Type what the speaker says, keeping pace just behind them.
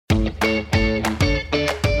Welcome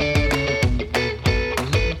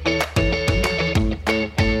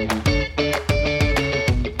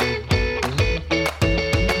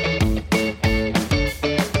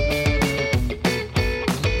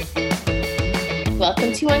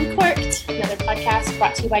to Uncorked, another podcast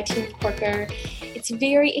brought to you by Team Corker. It's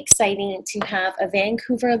very exciting to have a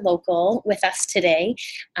Vancouver local with us today.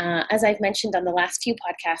 As I've mentioned on the last few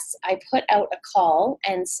podcasts, I put out a call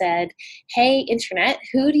and said, hey, internet,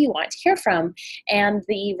 who do you want to hear from? And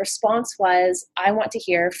the response was, I want to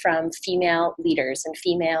hear from female leaders and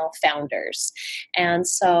female founders. And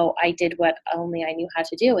so I did what only I knew how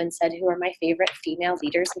to do and said, who are my favorite female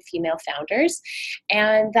leaders and female founders?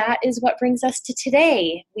 And that is what brings us to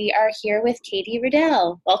today. We are here with Katie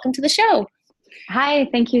Ruddell. Welcome to the show. Hi,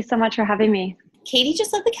 thank you so much for having me. Katie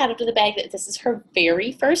just let the cat out of the bag that this is her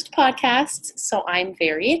very first podcast, so I'm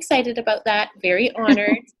very excited about that, very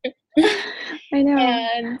honored. I know.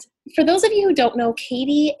 And for those of you who don't know,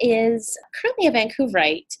 Katie is currently a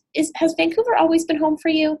Vancouverite. Has Vancouver always been home for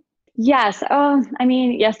you? Yes.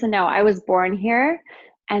 Yes and no. I was born here,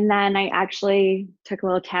 and then I actually took a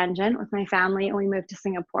little tangent with my family, and we moved to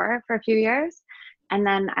Singapore for a few years. And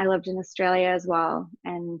then I lived in Australia as well.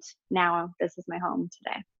 And now this is my home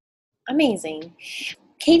today. Amazing.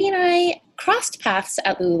 Katie and I crossed paths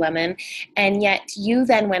at Lululemon, and yet you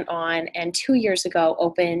then went on and 2 years ago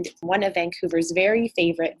opened one of Vancouver's very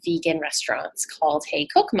favorite vegan restaurants called Hey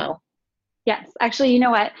Kokomo. Yes. Actually, you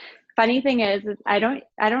know what? Funny thing is I don't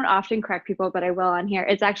often correct people, but I will on here.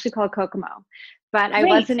 It's actually called Kokomo. But I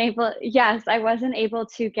wasn't able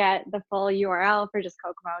to get the full URL for just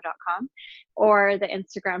kokomo.com or the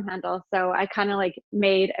Instagram handle. So I kind of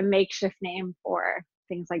made a makeshift name for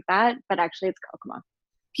things like that, but actually it's Kokomo.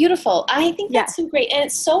 Beautiful. I think that's so great. And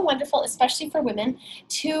it's so wonderful, especially for women,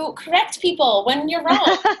 to correct people when you're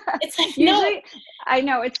wrong. It's like, usually, no. I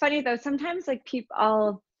know. It's funny though. Sometimes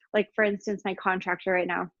people, for instance, my contractor right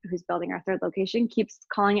now, who's building our third location, keeps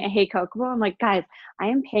calling it Hey Kokomo. I'm like, guys, I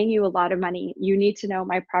am paying you a lot of money. You need to know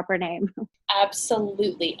my proper name.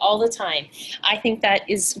 Absolutely. All the time. I think that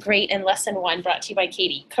is great. And lesson one brought to you by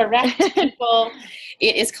Katie. Correct people.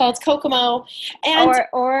 It is called Kokomo. And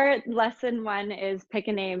or lesson one is pick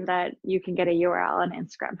a name that you can get a URL and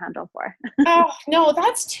Instagram handle for. Oh, no,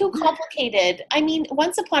 that's too complicated. I mean,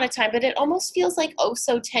 once upon a time, but it almost feels like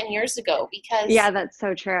so 10 years ago because yeah, that's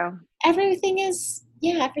so true. Everything's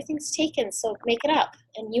taken. So make it up.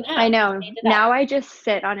 And you have. I know. Now I just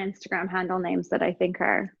sit on Instagram handle names that I think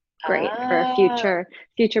are great for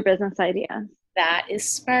future business ideas. That is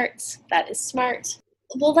smart.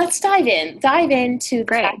 Well, let's dive into the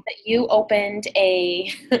fact that you opened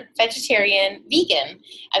a vegan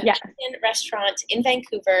restaurant in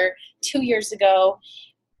Vancouver 2 years ago.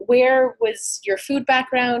 Where was your food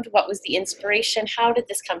background? What was the inspiration? How did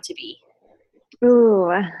this come to be?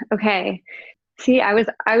 Ooh, okay. See, I was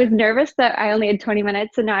nervous that I only had 20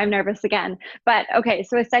 minutes, and now I'm nervous again. But okay,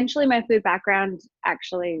 so essentially my food background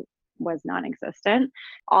actually was non-existent.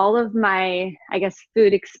 All of my,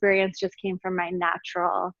 food experience just came from my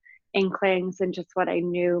natural inklings and just what I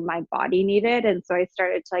knew my body needed. And so I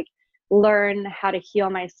started to learn how to heal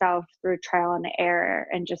myself through trial and error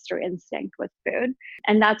and just through instinct with food.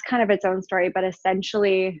 And that's kind of its own story. But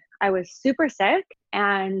essentially, I was super sick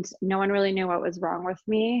and no one really knew what was wrong with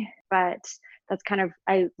me. But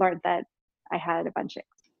I learned that I had a bunch of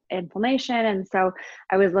inflammation. And so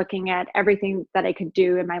I was looking at everything that I could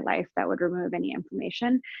do in my life that would remove any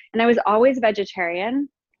inflammation. And I was always vegetarian,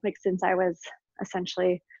 since I was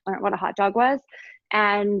essentially learned what a hot dog was.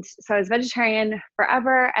 And so I was vegetarian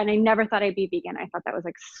forever, and I never thought I'd be vegan. I thought that was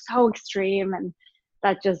so extreme, and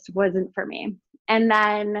that just wasn't for me. And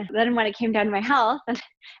then when it came down to my health,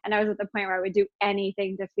 and I was at the point where I would do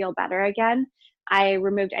anything to feel better again, I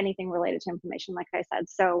removed anything related to inflammation, like I said.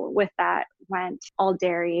 So with that went all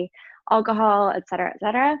dairy, alcohol, et cetera, et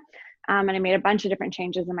cetera. And I made a bunch of different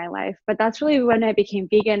changes in my life. But that's really when I became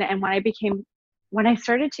vegan. And I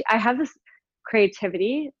have this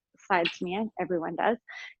creativity side to me, everyone does.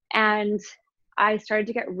 And I started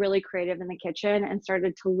to get really creative in the kitchen and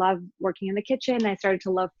started to love working in the kitchen. I started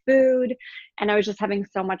to love food, and I was just having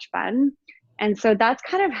so much fun. And so that's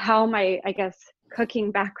kind of how my,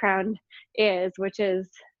 cooking background is, which is,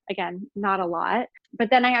 again, not a lot. But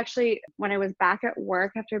then when I was back at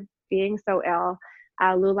work after being so ill,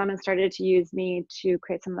 Lululemon started to use me to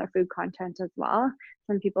create some of their food content as well.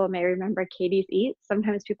 Some people may remember Katie's Eats.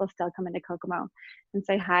 Sometimes people still come into Kokomo and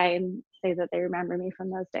say hi and say that they remember me from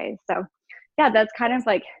those days. So yeah, that's kind of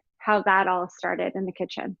how that all started in the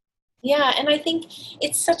kitchen. Yeah, and I think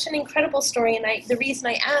it's such an incredible story. And the reason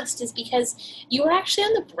I asked is because you were actually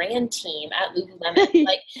on the brand team at Lululemon.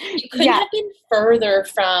 Like, you couldn't Yeah. have been further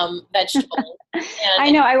from vegetables. I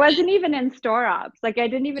And know. I wasn't even in store ops. Like I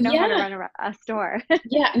didn't even know how to yeah, run a store.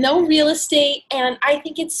 yeah, no real estate. And I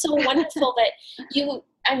think it's so wonderful that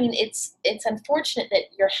I mean, it's unfortunate that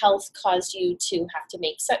your health caused you to have to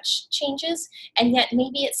make such changes, and yet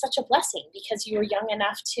maybe it's such a blessing because you were young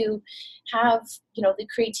enough to have, the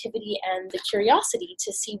creativity and the curiosity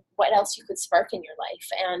to see what else you could spark in your life.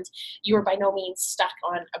 And you were by no means stuck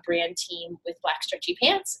on a brand team with black stretchy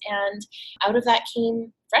pants, and out of that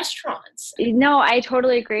came restaurants. No, I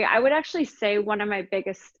totally agree. I would actually say one of my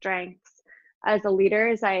biggest strengths as a leader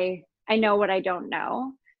is I know what I don't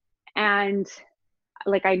know. And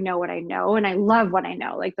like I know what I know and I love what I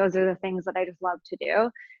know. Like those are the things that I just love to do.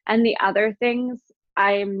 And the other things,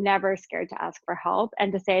 I'm never scared to ask for help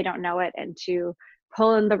and to say I don't know it and to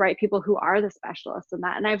pull in the right people who are the specialists in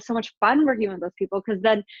that. And I have so much fun working with those people because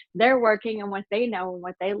then they're working on what they know and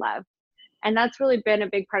what they love. And that's really been a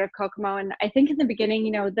big part of Kokomo. And I think in the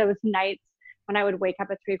beginning, those nights when I would wake up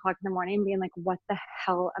at 3 o'clock in the morning being like, what the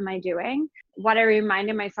hell am I doing? What I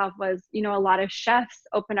reminded myself was, a lot of chefs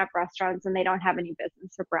open up restaurants and they don't have any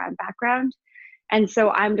business or brand background. And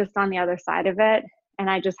so I'm just on the other side of it. And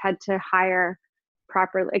I just had to hire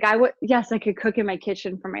properly. Like yes, I could cook in my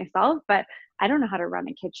kitchen for myself, but I don't know how to run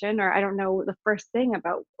a kitchen, or I don't know the first thing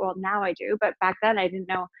about, well, now I do, but back then I didn't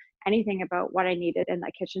know anything about what I needed in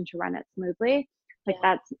that kitchen to run it smoothly. Like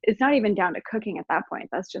Yeah. it's not even down to cooking at that point.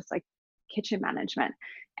 That's just like kitchen management.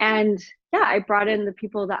 And yeah, I brought in the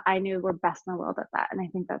people that I knew were best in the world at that. And I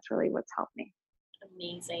think that's really what's helped me.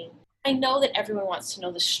 Amazing. I know that everyone wants to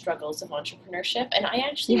know the struggles of entrepreneurship, and I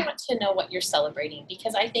actually Yeah. want to know what you're celebrating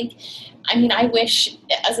because I mean, I wish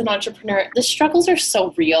as an entrepreneur, the struggles are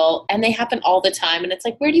so real and they happen all the time. And it's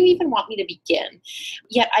like, where do you even want me to begin?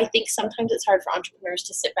 Yet I think sometimes it's hard for entrepreneurs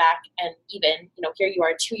to sit back and even, here you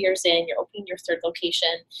are 2 years in, you're opening your third location.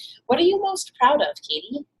 What are you most proud of,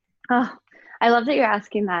 Katie? Oh, I love that you're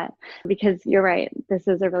asking that because you're right. This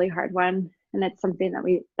is a really hard one. And it's something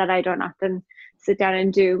that I don't often sit down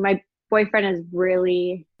and do. My boyfriend is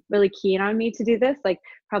really, really keen on me to do this. Like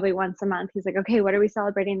probably once a month, he's like, okay, what are we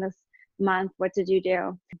celebrating this month? What did you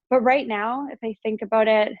do? But right now, if I think about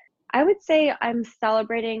it, I would say I'm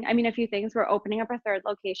celebrating, a few things. We're opening up our third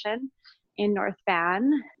location in North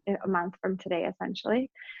Van a month from today, essentially.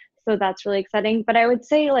 So that's really exciting. But I would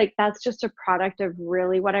say like that's just a product of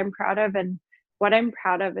really what I'm proud of. And what I'm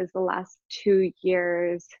proud of is the last 2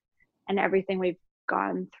 years and everything we've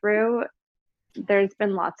gone through. There's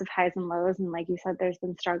been lots of highs and lows. And like you said, there's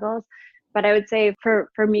been struggles. But I would say for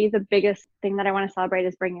me, the biggest thing that I want to celebrate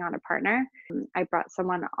is bringing on a partner. I brought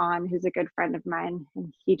someone on who's a good friend of mine,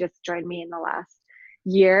 and he just joined me in the last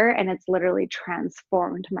year, and it's literally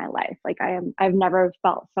transformed my life. Like I've never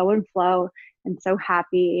felt so in flow and so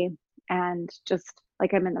happy and just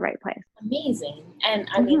like I'm in the right place. Amazing. And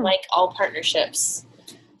I mean, Mm-hmm. like all partnerships,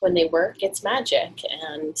 when they work, it's magic.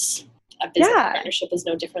 And a business Yeah. partnership is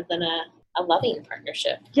no different than a loving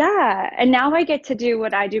partnership. Yeah. And now I get to do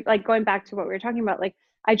what I do, like going back to what we were talking about, like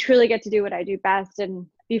I truly get to do what I do best. And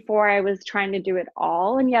before I was trying to do it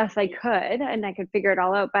all. And yes, I could, and I could figure it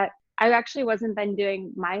all out, but I actually wasn't then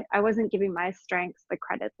I wasn't giving my strengths the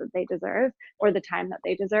credit that they deserve or the time that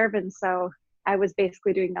they deserve. And so I was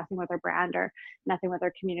basically doing nothing with our brand or nothing with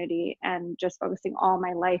our community and just focusing all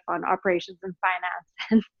my life on operations and finance.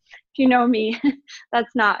 And if you know me,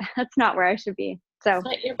 that's not where I should be. It's So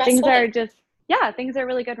not your best things life. are just, yeah, things are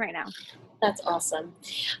really good right now. That's awesome.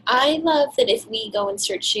 I love that if we go and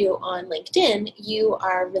search you on LinkedIn, you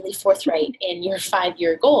are really forthright in your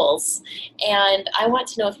 5-year goals. And I want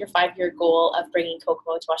to know if your 5-year goal of bringing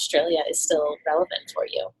Kokomo to Australia is still relevant for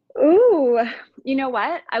you. Ooh, you know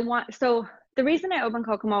what? So the reason I opened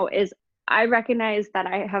Kokomo is I recognize that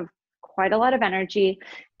I have quite a lot of energy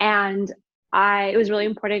and it was really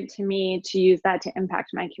important to me to use that to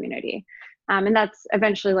impact my community. And that's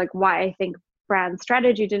eventually like why I think brand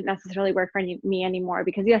strategy didn't necessarily work for me anymore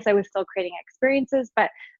because yes, I was still creating experiences, but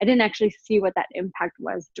I didn't actually see what that impact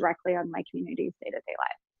was directly on my community's day-to-day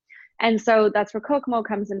life. And so that's where Kokomo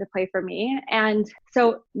comes into play for me. And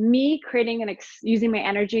so me creating using my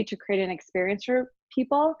energy to create an experience for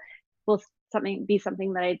people will be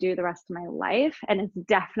something that I do the rest of my life. And it's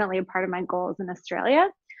definitely a part of my goals in Australia,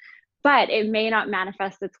 but it may not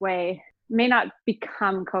manifest its way, may not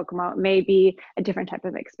become Kokomo. It may be a different type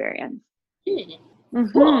of experience. Hmm.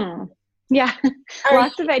 Cool. Mm-hmm. Yeah, Are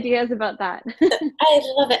lots you, of ideas about that. I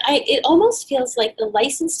love it. It almost feels like the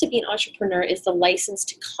license to be an entrepreneur is the license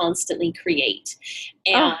to constantly create.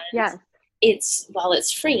 Oh, And yes. it's, while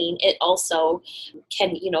it's freeing, it also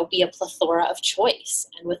can, be a plethora of choice.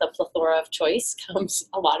 And with a plethora of choice comes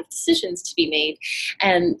a lot of decisions to be made.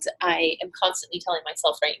 And I am constantly telling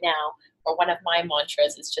myself right now, or one of my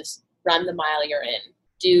mantras is just run the mile you're in,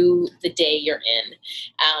 do the day you're in.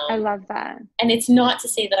 I love that. And it's not to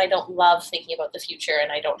say that I don't love thinking about the future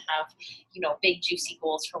and I don't have, big juicy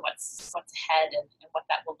goals for what's ahead and what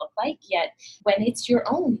that will look like. Yet when it's your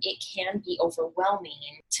own, it can be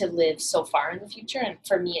overwhelming to live so far in the future. And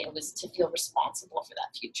for me, it was to feel responsible for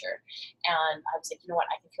that future. And I was like, you know what,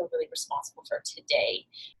 I can feel really responsible for today,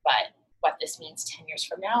 but what this means 10 years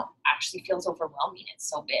from now actually feels overwhelming. It's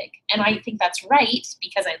so big. And I think that's right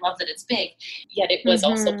because I love that it's big, yet it was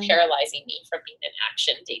also paralyzing me from being in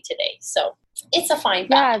action day to day. So it's a fine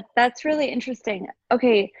balance. Yeah, that's really interesting.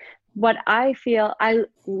 Okay. What I feel, I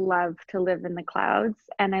love to live in the clouds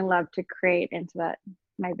and I love to create into that.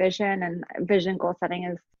 My vision and vision goal setting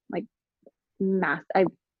is like math. I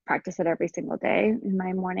practice it every single day in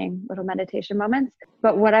my morning little meditation moments.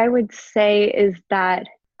 But what I would say is that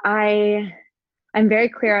I'm very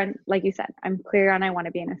clear on, like you said, I'm clear on I want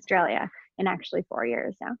to be in Australia in actually 4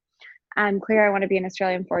 years now. I'm clear I want to be in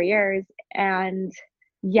Australia in 4 years. And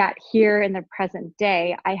yet here in the present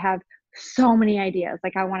day, I have so many ideas.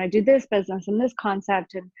 Like I want to do this business and this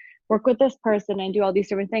concept and work with this person and do all these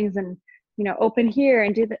different things and, open here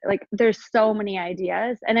and do that. Like there's so many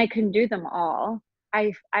ideas and I can do them all.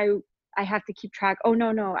 I have to keep track. Oh,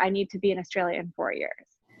 no, I need to be in Australia in 4 years.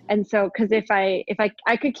 And so, because if I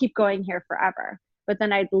could keep going here forever, but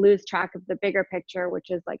then I'd lose track of the bigger picture, which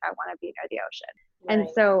is like, I want to be near the ocean. Right. And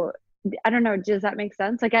so, I don't know, does that make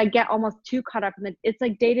sense? Like I get almost too caught up in it's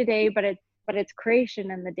like day to day, but it's creation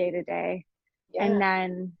in the day to day. And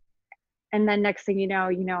then next thing you know,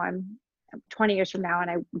 I'm 20 years from now and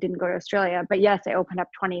I didn't go to Australia, but yes, I opened up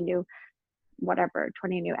 20 new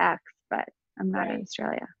X, but I'm not in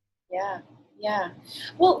Australia. Yeah.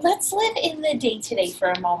 Well, let's live in the day-to-day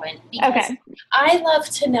for a moment because okay. I love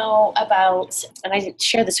to know about, and I didn't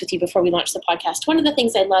share this with you before we launched the podcast, one of the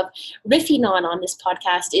things I love riffing on this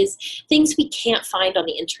podcast is things we can't find on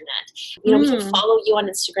the internet. We can follow you on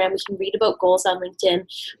Instagram, we can read about goals on LinkedIn,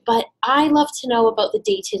 but I love to know about the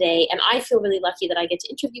day-to-day, and I feel really lucky that I get to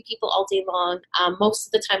interview people all day long, most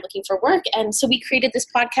of the time looking for work, and so we created this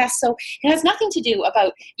podcast, so it has nothing to do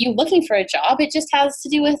about you looking for a job, it just has to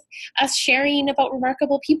do with us sharing about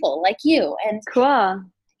remarkable people like you. And cool.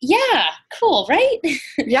 Yeah, cool, right?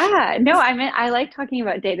 Yeah, no, I like talking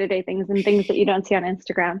about day-to-day things and things that you don't see on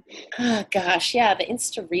Instagram. Oh gosh, yeah, the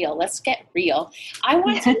Insta reel. Let's get real. I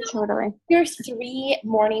want to know totally. your 3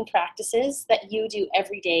 morning practices that you do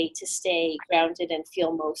every day to stay grounded and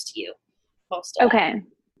feel most you. Okay.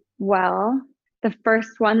 Well, the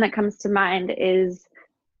first one that comes to mind is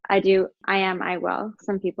I will.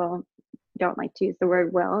 Some people don't like to use the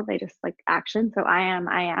word will, they just like action. So I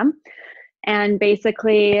am. And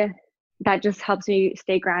basically that just helps me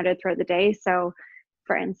stay grounded throughout the day. So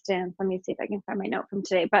for instance, let me see if I can find my note from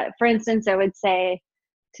today. But for instance, I would say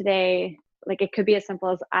today, like it could be as simple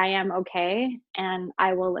as I am okay and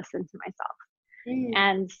I will listen to myself.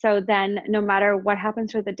 And so then no matter what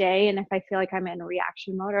happens for the day, and if I feel like I'm in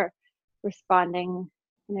reaction mode or responding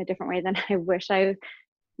in a different way than I wish I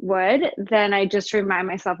would, then I just remind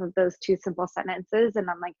myself of those 2 simple sentences and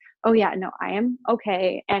I'm like, oh yeah, no, I am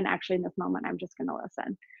okay. And actually in this moment, I'm just going to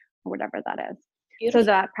listen or whatever that is. Beautiful. So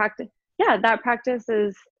that practice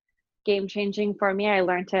is game changing for me. I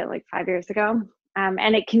learned it like 5 years ago.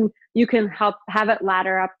 And you can help have it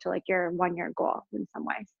ladder up to like your 1-year goal in some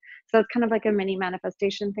ways. So it's kind of like a mini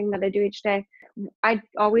manifestation thing that I do each day. I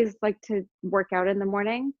always like to work out in the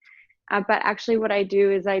morning. But actually what I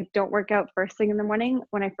do is I don't work out first thing in the morning.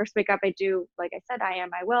 When I first wake up, I do, like I said, I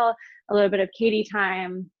will, a little bit of Katie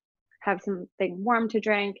time, have something warm to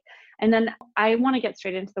drink. And then I want to get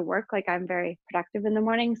straight into the work. Like I'm very productive in the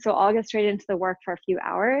morning. So I'll get straight into the work for a few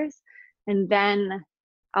hours and then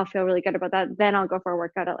I'll feel really good about that. Then I'll go for a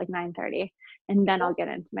workout at like 9:30 and then I'll get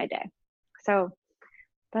into my day. So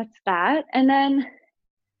that's that. And then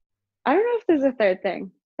I don't know if there's a third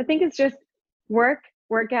thing. I think it's just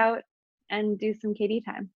workout, and do some KD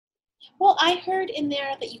time. Well, I heard in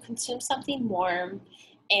there that you consume something warm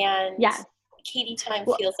and KD time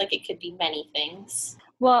feels like it could be many things.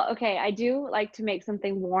 Well, okay, I do like to make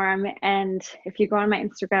something warm. And if you go on my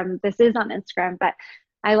Instagram, this is on Instagram, but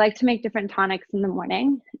I like to make different tonics in the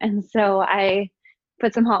morning. And so I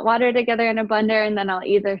put some hot water together in a blender and then I'll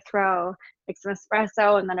either throw like some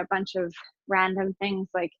espresso and then a bunch of random things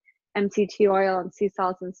like MCT oil and sea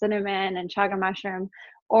salt and cinnamon and chaga mushroom,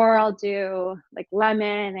 or I'll do like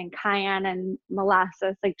lemon and cayenne and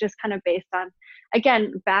molasses, like just kind of based on,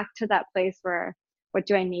 again, back to that place where what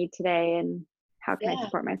do I need today and how can I Yeah.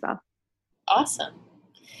 support myself? Awesome.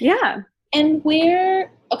 Yeah. And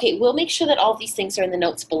we'll make sure that all these things are in the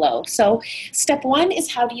notes below. So step 1 is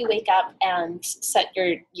how do you wake up and set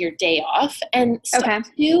your day off? And step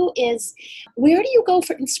 2 is where do you go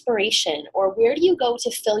for inspiration, or where do you go to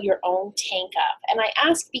fill your own tank up? And I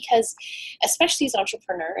ask because, especially as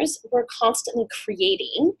entrepreneurs, we're constantly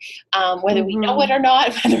creating, whether we know it or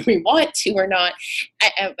not, whether we want to or not.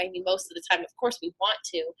 I mean, most of the time, of course, we want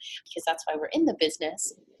to, because that's why we're in the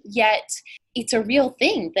business. Yet it's a real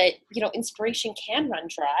thing that, inspiration can run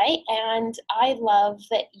dry. And I love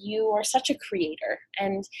that you are such a creator.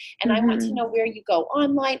 And I want to know where you go,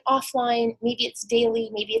 online, offline, maybe it's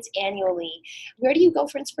daily, maybe it's annually. Where do you go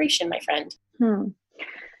for inspiration, my friend?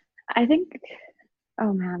 I think,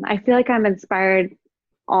 oh man, I feel like I'm inspired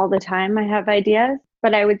all the time. I have ideas,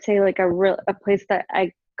 but I would say like a place that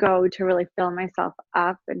I go to really fill myself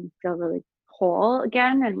up and feel really whole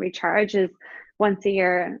again and recharge is once a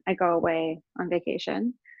year I go away on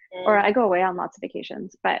vacation. Or I go away on lots of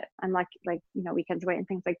vacations, but I'm lucky, like, weekends away and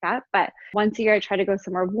things like that. But once a year I try to go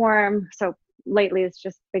somewhere warm. So lately it's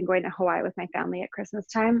just been going to Hawaii with my family at Christmas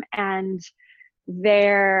time. And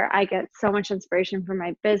there I get so much inspiration for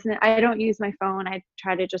my business. I don't use my phone. I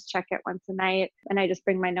try to just check it once a night, and I just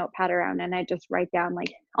bring my notepad around and I just write down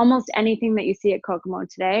like almost anything that you see at Kokomo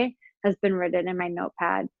today has been written in my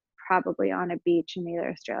notepad, probably on a beach in either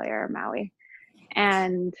Australia or Maui.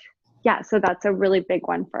 And yeah, so that's a really big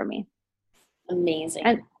one for me.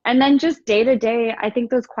 Amazing. And then just day to day, I think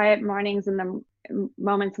those quiet mornings and the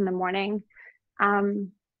moments in the morning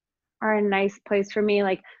are a nice place for me.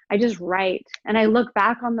 Like I just write and I look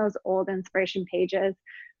back on those old inspiration pages,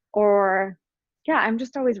 or I'm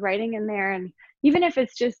just always writing in there. And even if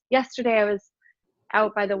it's just yesterday, I was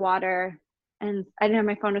out by the water and I didn't have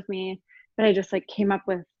my phone with me, but I just like came up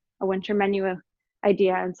with a winter menu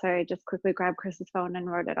idea. And so I just quickly grabbed Chris's phone and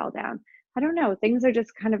wrote it all down. I don't know. Things are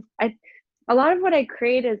just kind of, a lot of what I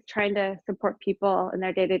create is trying to support people in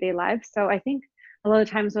their day-to-day lives. So I think a lot of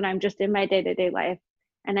times when I'm just in my day-to-day life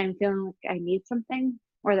and I'm feeling like I need something,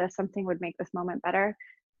 or that something would make this moment better,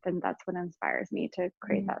 then that's what inspires me to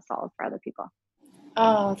create that solve for other people.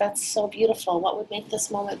 Oh, that's so beautiful. What would make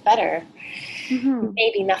this moment better?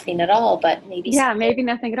 Maybe nothing at all, but maybe maybe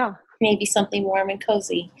nothing at all. Maybe something warm and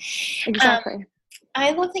cozy. Exactly.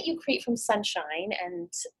 I love that you create from sunshine, and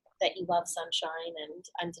that you love sunshine, and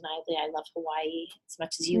undeniably I love Hawaii as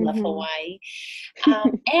much as you love Hawaii.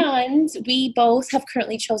 And we both have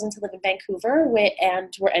currently chosen to live in Vancouver,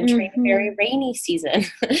 and we're entering a very rainy season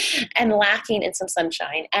and lacking in some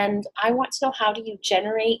sunshine. And I want to know, how do you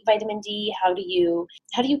generate vitamin D? How do you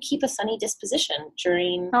keep a sunny disposition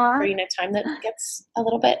during a time that gets a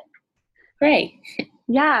little bit gray?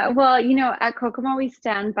 Yeah, well, at Kokomo, we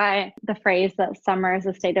stand by the phrase that summer is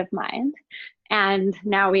a state of mind. And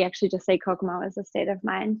now we actually just say Kokomo is a state of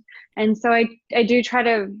mind. And so I do try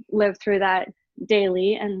to live through that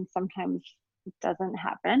daily, and sometimes it doesn't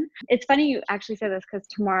happen. It's funny you actually say this, because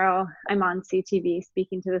tomorrow I'm on CTV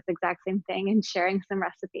speaking to this exact same thing and sharing some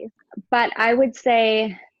recipes. But I would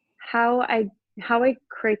say how I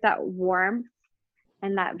create that warmth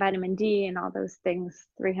and that vitamin D and all those things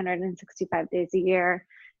 365 days a year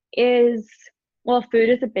is, well, food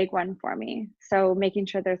is a big one for me. So making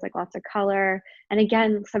sure there's like lots of color. And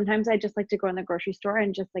again, sometimes I just like to go in the grocery store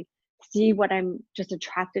and just like see what I'm just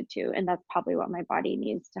attracted to. And that's probably what my body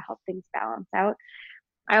needs to help things balance out.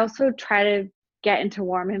 I also try to get into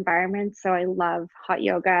warm environments. So I love hot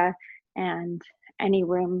yoga and any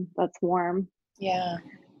room that's warm. Yeah.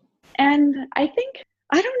 And I think,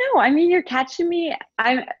 I don't know. I mean, you're catching me.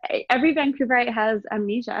 Every Vancouverite has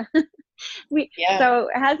amnesia. So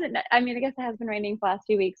it hasn't, I mean, I guess it has been raining for the last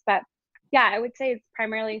few weeks, but yeah, I would say it's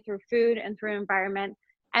primarily through food and through environment.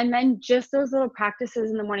 And then just those little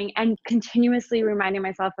practices in the morning and continuously reminding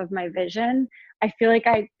myself of my vision. I feel like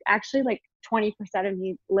I actually, like 20% of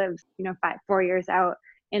me lives, 4 years out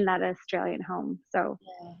in that Australian home. So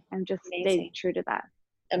I'm just staying true to that.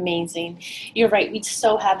 Amazing. You're right. We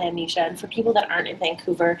so have amnesia. And for people that aren't in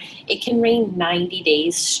Vancouver, it can rain 90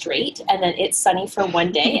 days straight, and then it's sunny for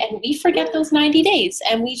one day, and we forget those 90 days,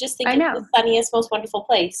 and we just think it's the sunniest, most wonderful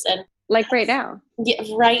place. And like right now. Yeah,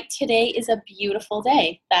 right. Today is a beautiful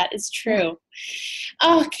day. That is true.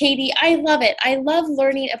 Oh, Katie, I love it. I love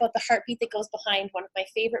learning about the heartbeat that goes behind one of my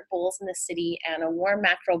favorite bowls in the city, and a warm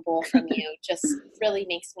macro bowl from you just really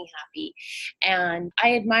makes me happy. And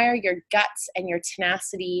I admire your guts and your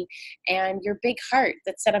tenacity and your big heart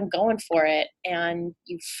that said, I'm going for it. And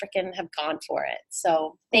you freaking have gone for it.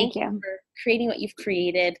 So thank Thank you you. for creating what you've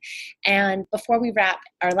created. And before we wrap,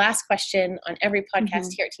 our last question on every podcast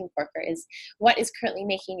here at Team Corker is, what is currently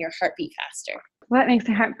making your heart beat faster? What makes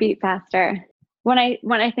my heart beat faster? When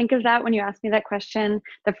I think of that, when you ask me that question,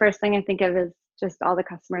 the first thing I think of is just all the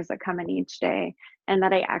customers that come in each day, and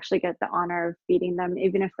that I actually get the honor of feeding them,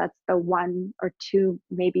 even if that's the 1 or 2,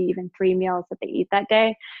 maybe even 3 meals that they eat that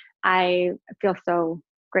day. I feel so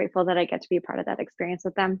grateful that I get to be a part of that experience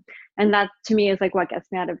with them. And that to me is like what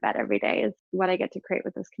gets me out of bed every day, is what I get to create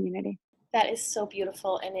with this community. That is so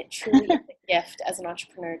beautiful, and it truly is a gift as an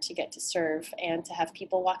entrepreneur to get to serve and to have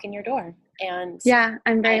people walk in your door. And Yeah,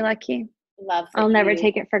 I'm very I lucky. love that I'll never you,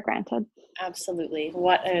 take it for granted. absolutely,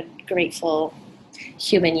 what a grateful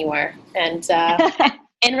human you are. And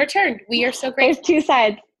in return, we are so There's grateful. 2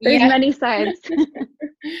 sides. There's Yeah. many sides.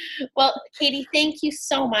 Well, Katie, thank you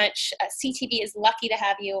so much. CTV is lucky to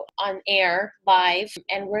have you on air live,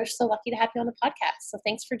 and we're so lucky to have you on the podcast. So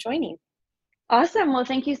thanks for joining. Awesome. Well,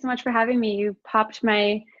 thank you so much for having me. You popped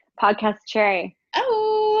my podcast cherry.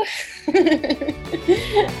 Oh,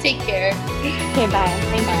 take care. Okay, bye.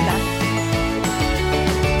 Thanks, Beth.